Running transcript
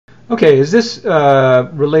Okay, is this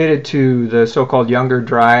related to the so-called younger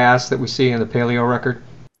Dryas that we see in the paleo record?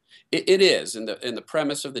 It is in the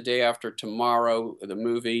premise of The Day After Tomorrow, the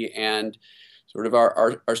movie, and sort of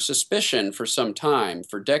our suspicion for some time,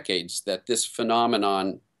 for decades, that this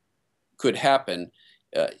phenomenon could happen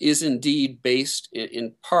is indeed based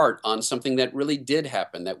in part on something that really did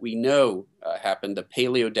happen, that we know happened. The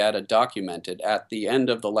paleo data documented at the end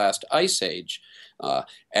of the last ice age, uh,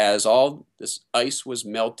 as all this ice was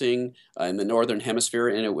melting in the northern hemisphere,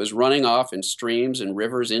 and it was running off in streams and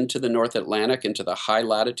rivers into the North Atlantic, into the high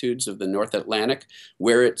latitudes of the North Atlantic,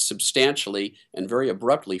 where it substantially and very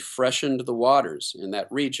abruptly freshened the waters in that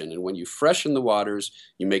region. And when you freshen the waters,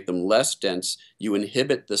 you make them less dense, you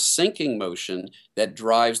inhibit the sinking motion that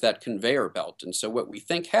drives that conveyor belt. And so what we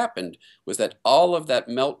think happened was that all of that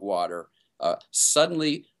meltwater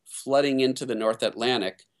suddenly flooding into the North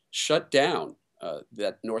Atlantic shut down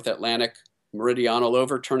that North Atlantic meridional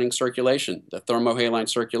overturning circulation, the thermohaline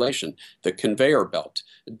circulation, the conveyor belt,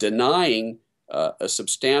 denying a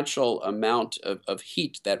substantial amount of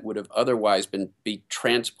heat that would have otherwise be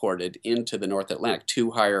transported into the North Atlantic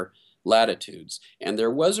to higher latitudes. And there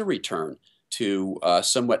was a return to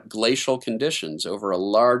somewhat glacial conditions over a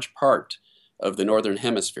large part of the northern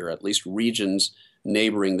hemisphere, at least regions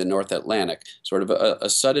neighboring the North Atlantic, sort of a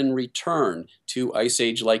sudden return to ice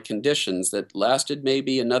age-like conditions that lasted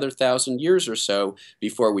maybe another 1,000 years or so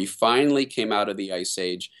before we finally came out of the ice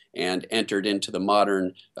age and entered into the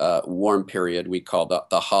modern warm period we call the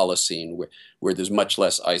Holocene, where there's much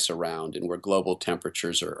less ice around and where global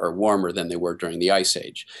temperatures are warmer than they were during the ice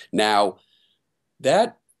age. Now,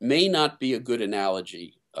 that may not be a good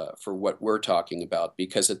analogy for what we're talking about,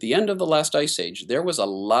 because at the end of the last ice age, there was a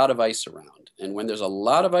lot of ice around. And when there's a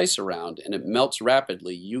lot of ice around and it melts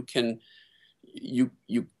rapidly, you can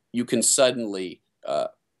suddenly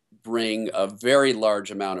bring a very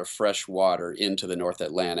large amount of fresh water into the North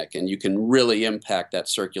Atlantic, and you can really impact that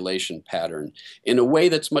circulation pattern in a way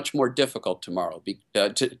that's much more difficult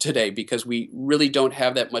today, because we really don't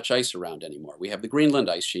have that much ice around anymore. We have the Greenland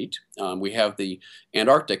ice sheet, we have the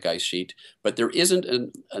Antarctic ice sheet, but there isn't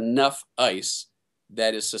enough ice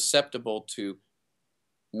that is susceptible to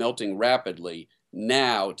melting rapidly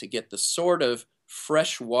now to get the sort of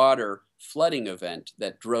freshwater flooding event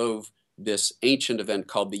that drove this ancient event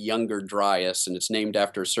called the Younger Dryas, and it's named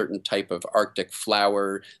after a certain type of Arctic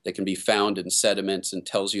flower that can be found in sediments and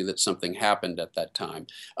tells you that something happened at that time.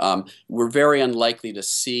 We're very unlikely to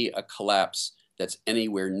see a collapse that's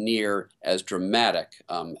anywhere near as dramatic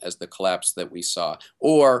as the collapse that we saw,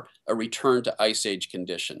 or a return to ice age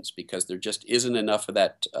conditions, because there just isn't enough of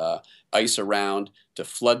that ice around to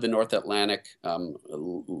flood the North Atlantic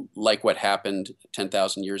like what happened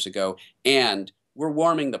 10,000 years ago, and we're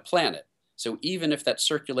warming the planet. So even if that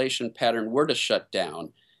circulation pattern were to shut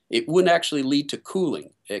down, it wouldn't actually lead to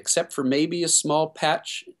cooling, except for maybe a small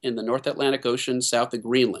patch in the North Atlantic Ocean south of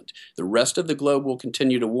Greenland. The rest of the globe will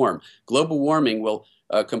continue to warm. Global warming will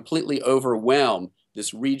completely overwhelm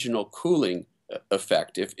this regional cooling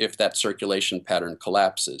effect if that circulation pattern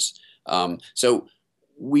collapses. So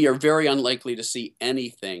we are very unlikely to see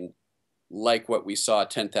anything like what we saw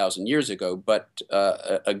 10,000 years ago. But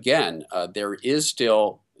again, there is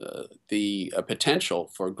still the potential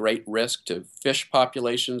for great risk to fish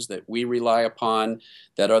populations that we rely upon,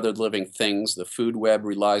 that other living things, the food web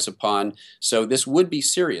relies upon. So this would be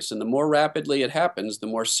serious, and the more rapidly it happens, the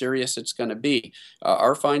more serious it's going to be.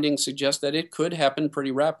 Our findings suggest that it could happen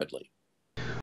pretty rapidly.